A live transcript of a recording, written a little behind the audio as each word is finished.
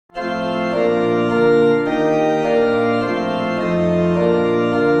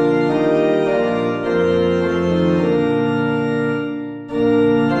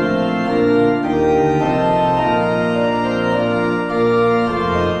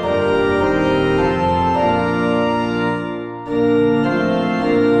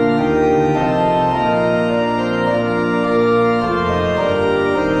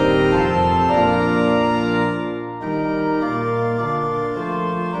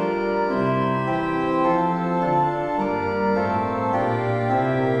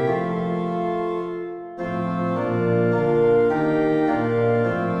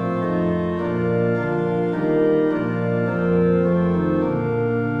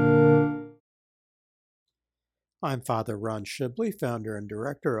I'm Father Ron Shibley, founder and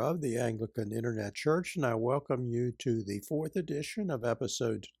director of the Anglican Internet Church, and I welcome you to the fourth edition of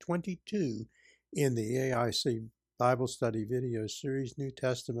episode 22 in the AIC Bible Study video series, New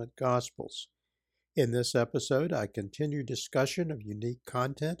Testament Gospels. In this episode, I continue discussion of unique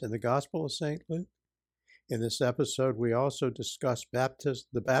content in the Gospel of St. Luke. In this episode, we also discuss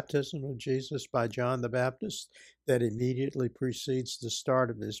the baptism of Jesus by John the Baptist that immediately precedes the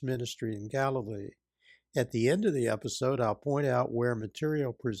start of his ministry in Galilee. At the end of the episode, I'll point out where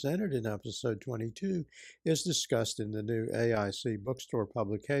material presented in episode 22 is discussed in the new AIC bookstore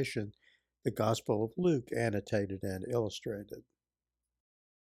publication, The Gospel of Luke, Annotated and Illustrated.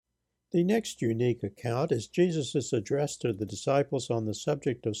 The next unique account is Jesus' address to the disciples on the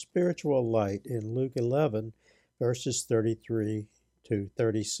subject of spiritual light in Luke 11, verses 33 to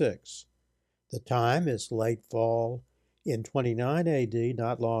 36. The time is late fall in 29 AD,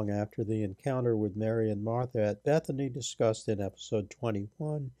 not long after the encounter with Mary and Martha at Bethany discussed in episode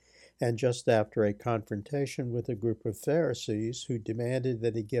 21, and just after a confrontation with a group of Pharisees who demanded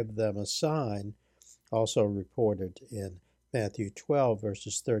that he give them a sign, also reported in Matthew 12,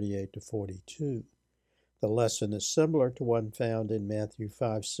 verses 38 to 42. The lesson is similar to one found in Matthew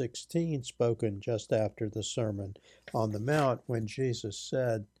 5:16, spoken just after the Sermon on the Mount, when Jesus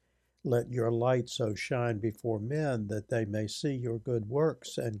said, "Let your light so shine before men that they may see your good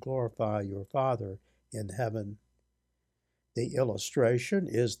works and glorify your Father in heaven." The illustration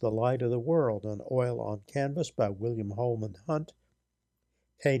is The Light of the World, an oil on canvas by William Holman Hunt,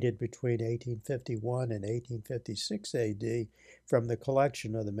 painted between 1851 and 1856 AD from the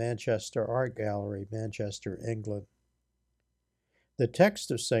collection of the Manchester Art Gallery, Manchester, England. The text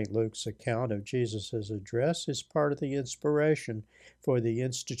of St. Luke's account of Jesus' address is part of the inspiration for the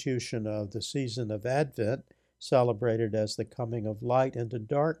institution of the season of Advent, celebrated as the coming of light into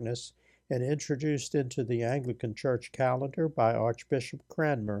darkness and introduced into the Anglican Church calendar by Archbishop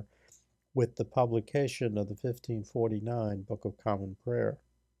Cranmer with the publication of the 1549 Book of Common Prayer.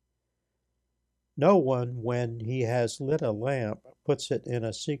 No one, when he has lit a lamp, puts it in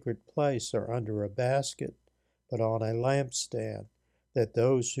a secret place or under a basket, but on a lampstand, that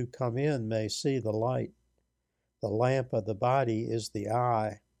those who come in may see the light. The lamp of the body is the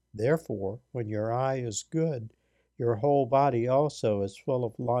eye. Therefore, when your eye is good, your whole body also is full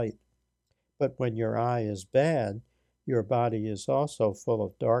of light. But when your eye is bad, your body is also full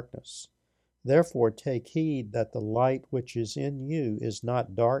of darkness. Therefore take heed that the light which is in you is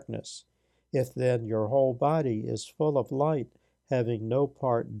not darkness. If then your whole body is full of light, having no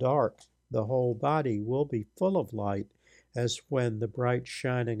part dark, the whole body will be full of light, as when the bright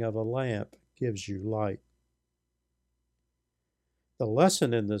shining of a lamp gives you light. The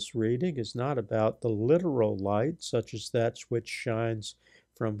lesson in this reading is not about the literal light, such as that which shines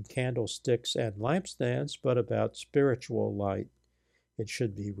from candlesticks and lampstands, but about spiritual light. It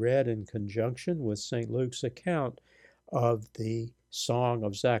should be read in conjunction with St. Luke's account of the Song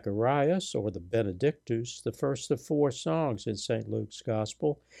of Zacharias, or the Benedictus, the first of four songs in St. Luke's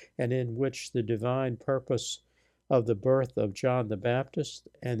Gospel, and in which the divine purpose of the birth of John the Baptist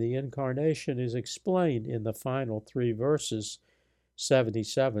and the Incarnation is explained in the final three verses,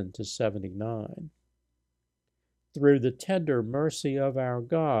 77 to 79. Through the tender mercy of our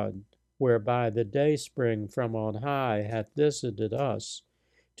God, whereby the dayspring from on high hath visited us,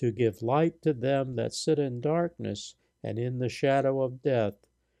 to give light to them that sit in darkness and in the shadow of death,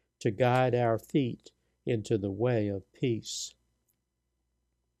 to guide our feet into the way of peace.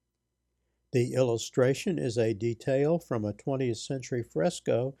 The illustration is a detail from a 20th century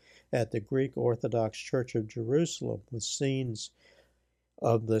fresco at the Greek Orthodox Church of Jerusalem, with scenes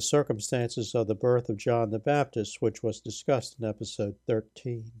of the circumstances of the birth of John the Baptist, which was discussed in episode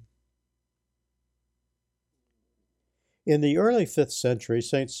 13. In the early 5th century,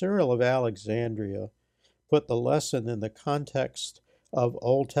 St. Cyril of Alexandria put the lesson in the context of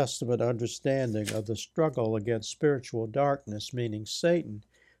Old Testament understanding of the struggle against spiritual darkness, meaning Satan,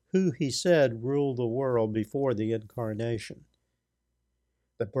 who, he said, ruled the world before the Incarnation.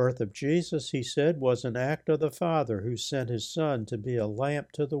 The birth of Jesus, he said, was an act of the Father, who sent his Son to be a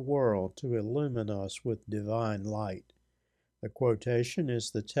lamp to the world, to illumine us with divine light. The quotation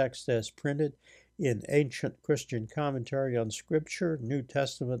is the text as printed in Ancient Christian Commentary on Scripture, New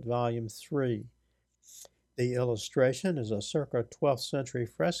Testament, Volume 3. The illustration is a circa 12th century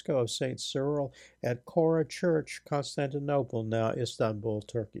fresco of St. Cyril at Kora Church, Constantinople, now Istanbul,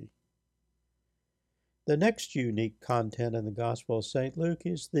 Turkey. The next unique content in the Gospel of St. Luke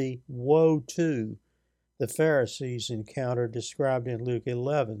is the woe to the Pharisees encounter described in Luke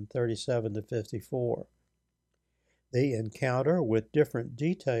 11, 37 to 54. The encounter, with different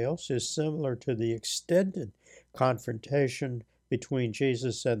details, is similar to the extended confrontation between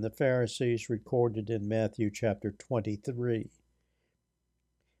Jesus and the Pharisees recorded in Matthew chapter 23.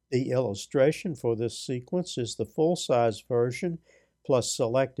 The illustration for this sequence is the full-size version plus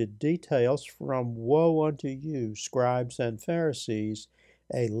selected details from Woe Unto You, Scribes and Pharisees,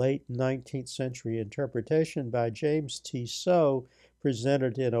 a late 19th century interpretation by James T. So,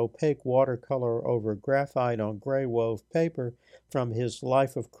 presented in opaque watercolor over graphite on gray wove paper from his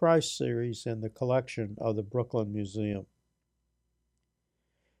Life of Christ series in the collection of the Brooklyn Museum.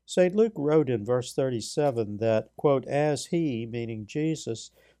 St. Luke wrote in verse 37 that, quote, as he, meaning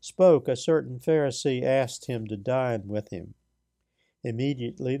Jesus, spoke, a certain Pharisee asked him to dine with him.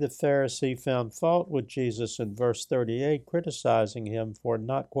 Immediately the Pharisee found fault with Jesus in verse 38, criticizing him for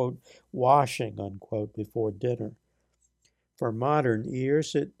not, quote, washing, unquote, before dinner. For modern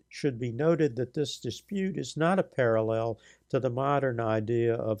ears, it should be noted that this dispute is not a parallel to the modern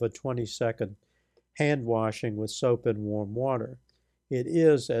idea of a 20-second hand washing with soap and warm water. It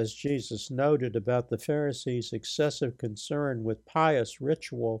is, as Jesus noted, about the Pharisees' excessive concern with pious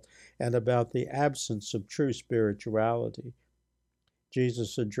ritual and about the absence of true spirituality.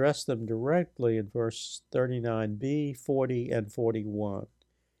 Jesus addressed them directly in verse 39b, 40, and 41.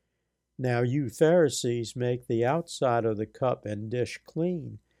 Now you Pharisees make the outside of the cup and dish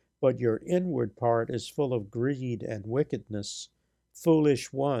clean, but your inward part is full of greed and wickedness.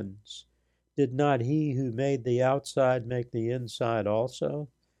 Foolish ones! Did not he who made the outside make the inside also?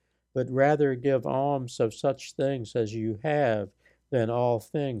 But rather give alms of such things as you have, then all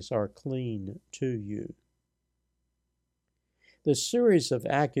things are clean to you. The series of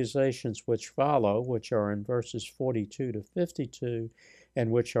accusations which follow, which are in verses 42 to 52,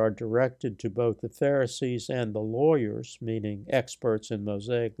 and which are directed to both the Pharisees and the lawyers, meaning experts in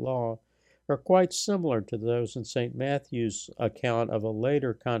Mosaic law, are quite similar to those in St. Matthew's account of a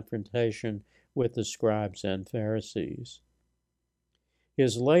later confrontation with the scribes and Pharisees.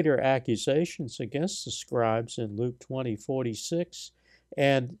 His later accusations against the scribes in Luke 20:46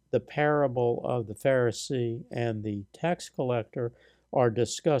 and the parable of the Pharisee and the tax collector are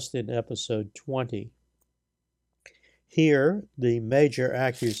discussed in episode 20. Here, the major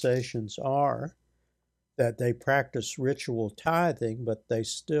accusations are that they practice ritual tithing, but they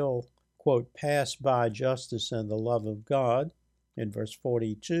still, quote, pass by justice and the love of God, in verse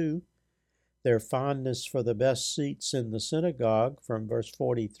 42, their fondness for the best seats in the synagogue, from verse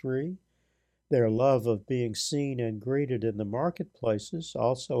 43, their love of being seen and greeted in the marketplaces,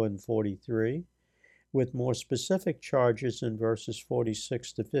 also in 43, with more specific charges in verses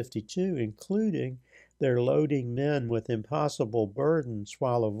 46 to 52, including their loading men with impossible burdens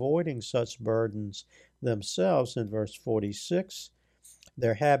while avoiding such burdens themselves in verse 46,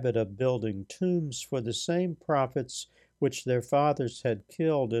 their habit of building tombs for the same prophets which their fathers had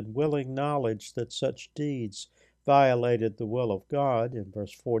killed in willing knowledge that such deeds violated the will of God in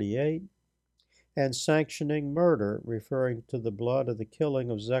verse 48, and sanctioning murder, referring to the blood of the killing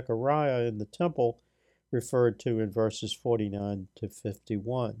of Zechariah in the temple, referred to in verses 49 to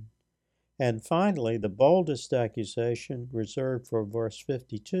 51. And finally, the boldest accusation reserved for verse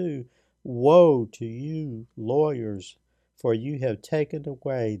 52, woe to you, lawyers, for you have taken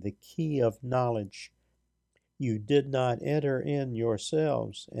away the key of knowledge. You did not enter in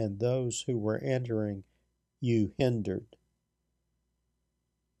yourselves, and those who were entering you hindered.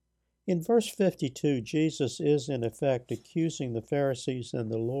 In verse 52, Jesus is in effect accusing the Pharisees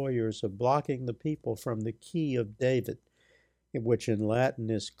and the lawyers of blocking the people from the key of David, which in Latin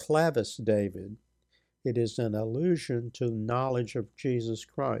is clavis David. It is an allusion to knowledge of Jesus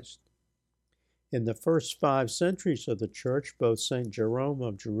Christ. In the first 5 centuries of the Church, both St. Jerome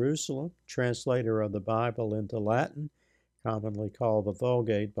of Jerusalem, translator of the Bible into Latin, commonly called the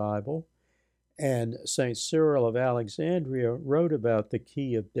Vulgate Bible, and St. Cyril of Alexandria wrote about the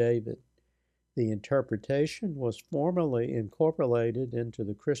key of David. The interpretation was formally incorporated into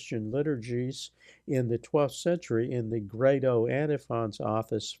the Christian liturgies in the 12th century in the Grado Antiphon's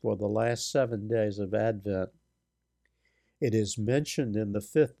office for the last 7 days of Advent. It is mentioned in the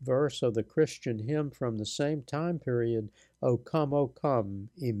 5th verse of the Christian hymn from the same time period, O come,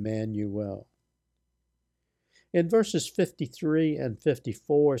 Emmanuel. In verses 53 and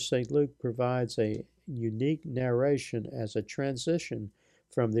 54, St. Luke provides a unique narration as a transition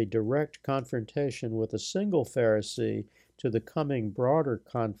from the direct confrontation with a single Pharisee to the coming broader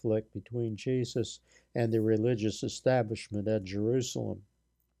conflict between Jesus and the religious establishment at Jerusalem.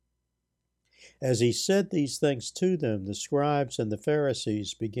 As he said these things to them, the scribes and the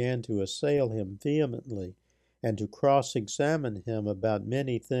Pharisees began to assail him vehemently and to cross-examine him about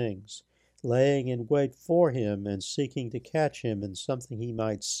many things, laying in wait for him and seeking to catch him in something he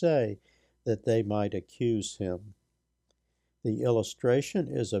might say that they might accuse him. The illustration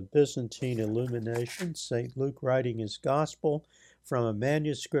is a Byzantine illumination, St. Luke writing his gospel from a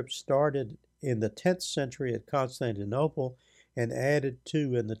manuscript started in the 10th century at Constantinople and added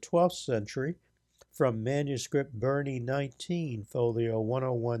to in the 12th century from manuscript Burney 19, folio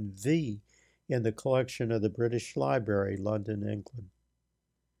 101V, in the collection of the British Library, London, England.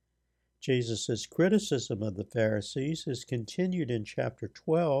 Jesus' criticism of the Pharisees is continued in chapter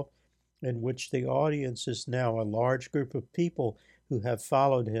 12, in which the audience is now a large group of people who have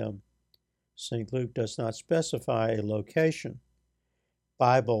followed him. St. Luke does not specify a location.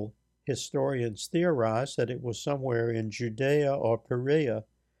 Bible historians theorize that it was somewhere in Judea or Perea.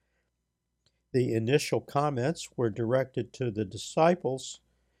 The initial comments were directed to the disciples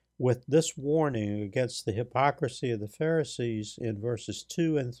with this warning against the hypocrisy of the Pharisees in verses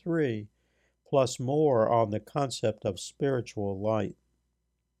 2 and 3, plus more on the concept of spiritual light.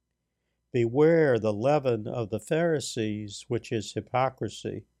 Beware the leaven of the Pharisees, which is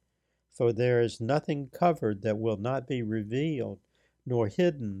hypocrisy, for there is nothing covered that will not be revealed, nor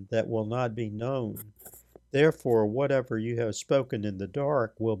hidden that will not be known. Therefore, whatever you have spoken in the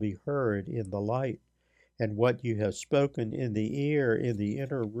dark will be heard in the light, and what you have spoken in the ear in the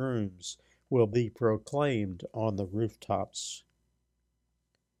inner rooms will be proclaimed on the rooftops.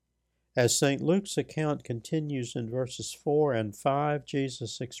 As St. Luke's account continues in verses 4 and 5,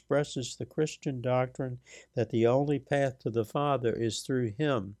 Jesus expresses the Christian doctrine that the only path to the Father is through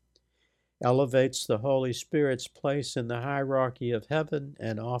him, elevates the Holy Spirit's place in the hierarchy of heaven,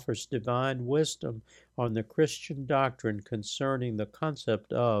 and offers divine wisdom on the Christian doctrine concerning the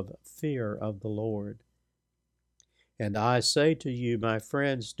concept of fear of the Lord. And I say to you, my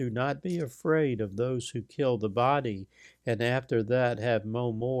friends, do not be afraid of those who kill the body, and after that have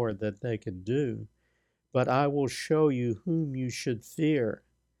no more that they can do. But I will show you whom you should fear.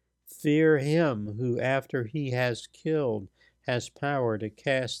 Fear him who, after he has killed, has power to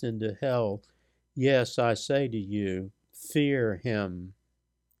cast into hell. Yes, I say to you, fear him.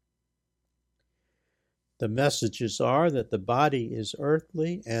 The messages are that the body is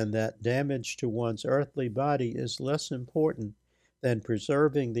earthly and that damage to one's earthly body is less important than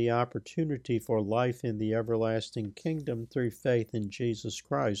preserving the opportunity for life in the everlasting kingdom through faith in Jesus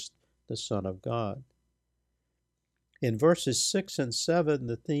Christ, the Son of God. In verses 6 and 7,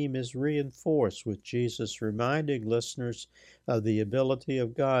 the theme is reinforced with Jesus reminding listeners of the ability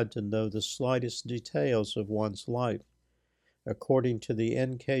of God to know the slightest details of one's life. According to the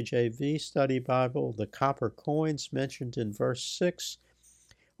NKJV Study Bible, the copper coins mentioned in verse 6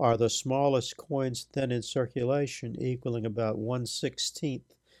 are the smallest coins then in circulation, equaling about 1/16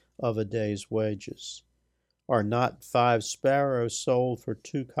 of a day's wages. Are not 5 sparrows sold for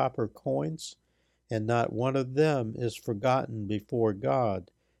 2 copper coins? And not one of them is forgotten before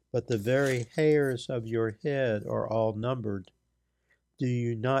God, but the very hairs of your head are all numbered. Do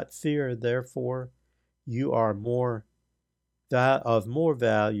you not fear, therefore? You are of more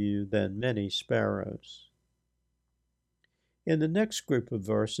value than many sparrows. In the next group of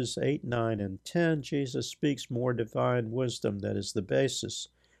verses, 8, 9, and 10, Jesus speaks more divine wisdom that is the basis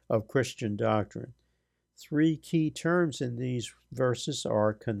of Christian doctrine. 3 key terms in these verses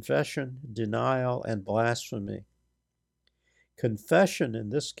are confession, denial, and blasphemy. Confession in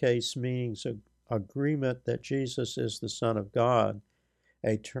this case means agreement that Jesus is the Son of God,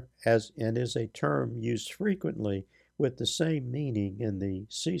 and is a term used frequently with the same meaning in the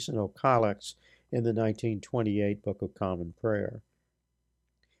seasonal collects in the 1928 Book of Common Prayer.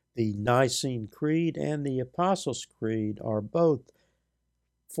 The Nicene Creed and the Apostles' Creed are both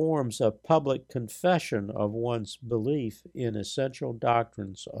forms of public confession of one's belief in essential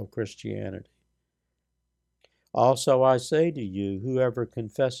doctrines of Christianity. Also I say to you, whoever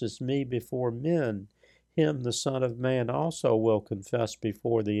confesses me before men, him the Son of Man also will confess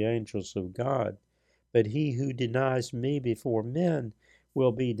before the angels of God. But he who denies me before men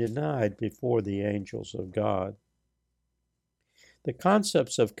will be denied before the angels of God. The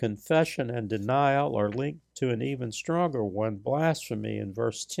concepts of confession and denial are linked to an even stronger one, blasphemy, in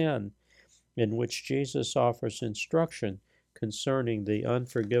verse 10, in which Jesus offers instruction concerning the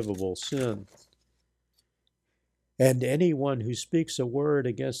unforgivable sin. And anyone who speaks a word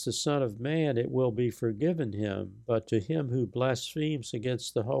against the Son of Man, it will be forgiven him, but to him who blasphemes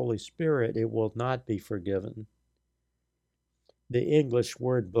against the Holy Spirit, it will not be forgiven. The English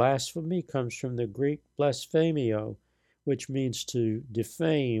word blasphemy comes from the Greek blasphemio, which means to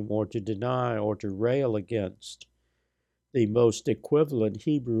defame or to deny or to rail against. The most equivalent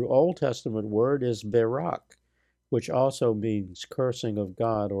Hebrew Old Testament word is berak, which also means cursing of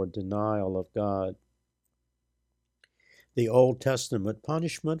God or denial of God. The Old Testament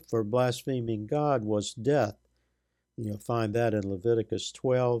punishment for blaspheming God was death. You'll find that in Leviticus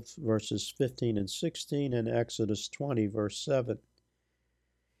 12, verses 15 and 16, and Exodus 20, verse 7.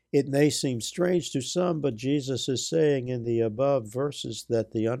 It may seem strange to some, but Jesus is saying in the above verses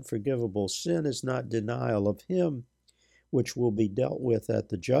that the unforgivable sin is not denial of Him, which will be dealt with at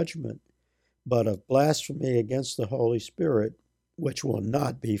the judgment, but of blasphemy against the Holy Spirit, which will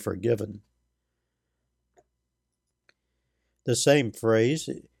not be forgiven. The same phrase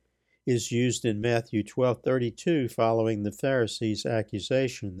is used in Matthew 12:32 following the Pharisees'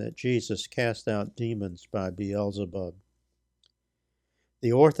 accusation that Jesus cast out demons by Beelzebub.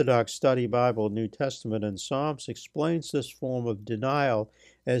 The Orthodox Study Bible, New Testament, and Psalms explains this form of denial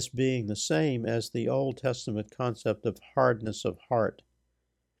as being the same as the Old Testament concept of hardness of heart.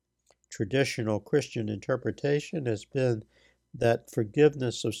 Traditional Christian interpretation has been that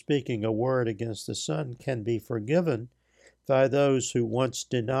forgiveness of speaking a word against the Son can be forgiven by those who once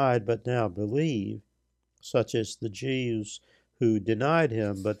denied but now believe, such as the Jews who denied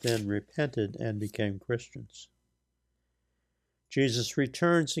Him but then repented and became Christians. Jesus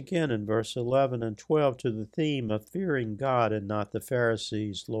returns again in verse 11 and 12 to the theme of fearing God and not the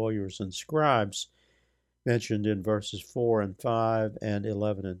Pharisees, lawyers, and scribes, mentioned in verses 4 and 5 and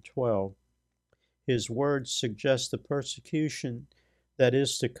 11 and 12. His words suggest the persecution that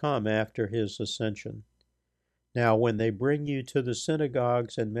is to come after His ascension. Now, when they bring you to the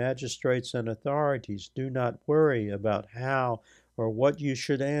synagogues and magistrates and authorities, do not worry about how or what you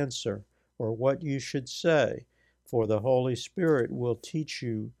should answer or what you should say, for the Holy Spirit will teach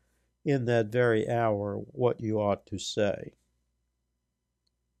you in that very hour what you ought to say.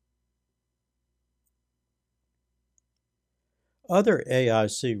 Other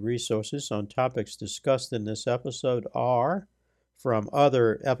AIC resources on topics discussed in this episode are from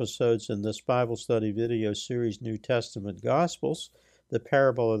other episodes in this Bible study video series, New Testament Gospels. The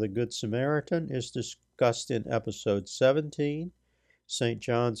parable of the Good Samaritan is discussed in episode 17. St.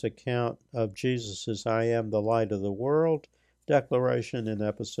 John's account of Jesus' I am the light of the world declaration in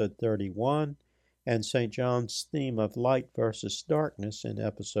episode 31, and St. John's theme of light versus darkness in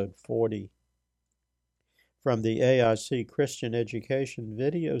episode 40. From the AIC Christian Education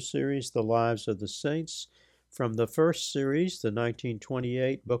video series, The Lives of the Saints, from the first series, the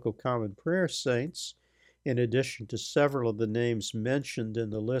 1928 Book of Common Prayer Saints, in addition to several of the names mentioned in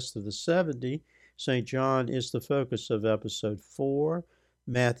the list of the 70, St. John is the focus of episode 4,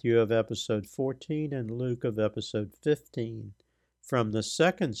 Matthew of episode 14, and Luke of episode 15. From the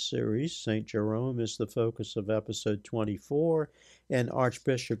second series, St. Jerome is the focus of episode 24, and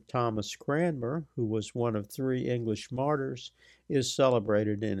Archbishop Thomas Cranmer, who was one of 3 English martyrs, is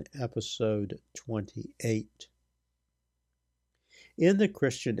celebrated in episode 28. In the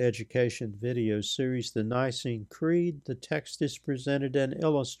Christian Education video series, The Nicene Creed, the text is presented and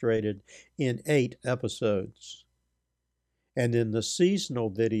illustrated in 8 episodes. And in the seasonal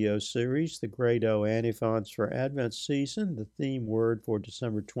video series, the Grado Antiphons for Advent Season, the theme word for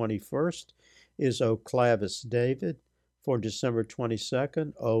December 21st is O Clavis David, for December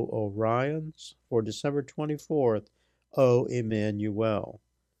 22nd, O Orions, for December 24th, O Emmanuel.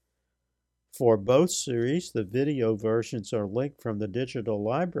 For both series, the video versions are linked from the digital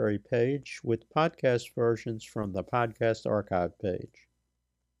library page with podcast versions from the podcast archive page.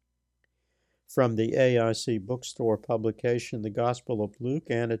 From the AIC bookstore publication, The Gospel of Luke,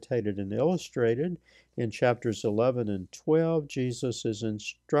 annotated and illustrated, in chapters 11 and 12, Jesus'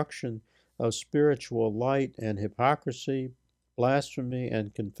 instruction of spiritual light and hypocrisy, blasphemy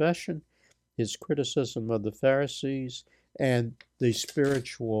and confession, his criticism of the Pharisees, and the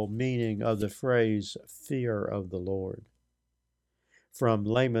spiritual meaning of the phrase, fear of the Lord. From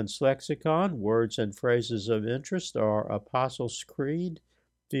Layman's Lexicon, words and phrases of interest are Apostles' Creed,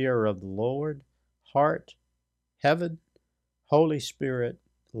 fear of the Lord, heart, heaven, Holy Spirit,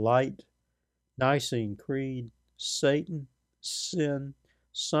 light, Nicene Creed, Satan, sin,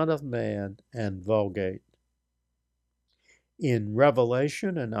 Son of Man, and Vulgate. In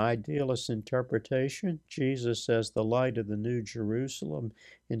Revelation, an idealist interpretation, Jesus as the light of the New Jerusalem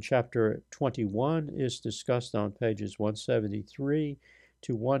in chapter 21 is discussed on pages 173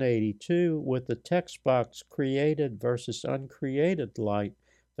 to 182, with the text box created versus uncreated light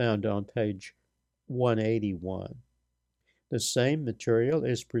found on page 181. The same material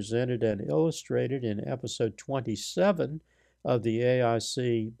is presented and illustrated in episode 27 of the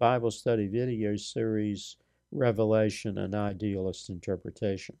AIC Bible Study video series, Revelation, an Idealist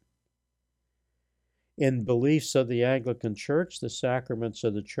Interpretation. In Beliefs of the Anglican Church, the sacraments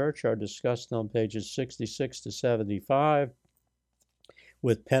of the Church are discussed on pages 66 to 75,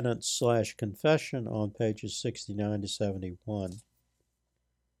 with penance/confession on pages 69 to 71.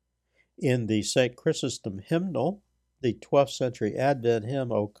 In the St. Chrysostom hymnal, the 12th century Advent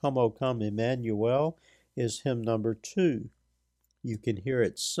hymn, O Come, Emmanuel, is hymn number 2. You can hear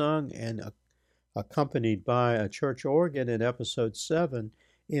it sung and accompanied by a church organ in episode 7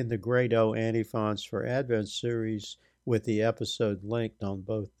 in the Great O Antiphons for Advent series, with the episode linked on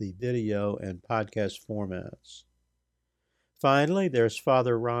both the video and podcast formats. Finally, there's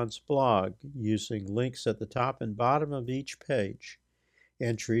Father Ron's blog, using links at the top and bottom of each page.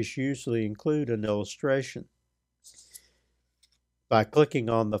 Entries usually include an illustration. By clicking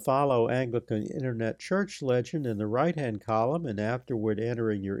on the Follow Anglican Internet Church legend in the right-hand column and afterward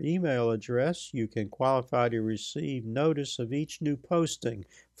entering your email address, you can qualify to receive notice of each new posting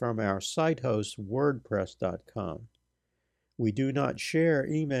from our site host, WordPress.com. We do not share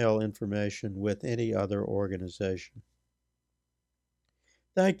email information with any other organization.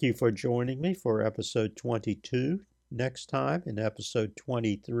 Thank you for joining me for episode 22. Next time, in episode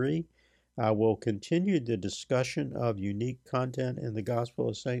 23, I will continue the discussion of unique content in the Gospel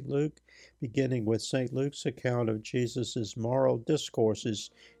of St. Luke, beginning with St. Luke's account of Jesus' moral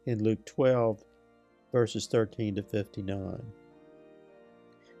discourses in Luke 12, verses 13 to 59.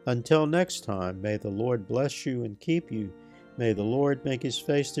 Until next time, may the Lord bless you and keep you. May the Lord make his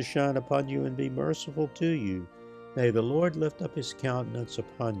face to shine upon you and be merciful to you. May the Lord lift up his countenance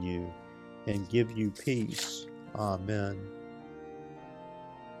upon you and give you peace. Amen.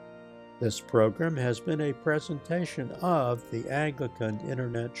 This program has been a presentation of the Anglican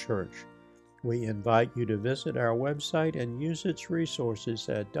Internet Church. We invite you to visit our website and use its resources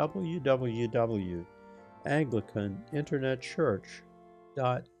at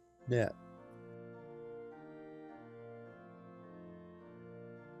www.anglicaninternetchurch.net.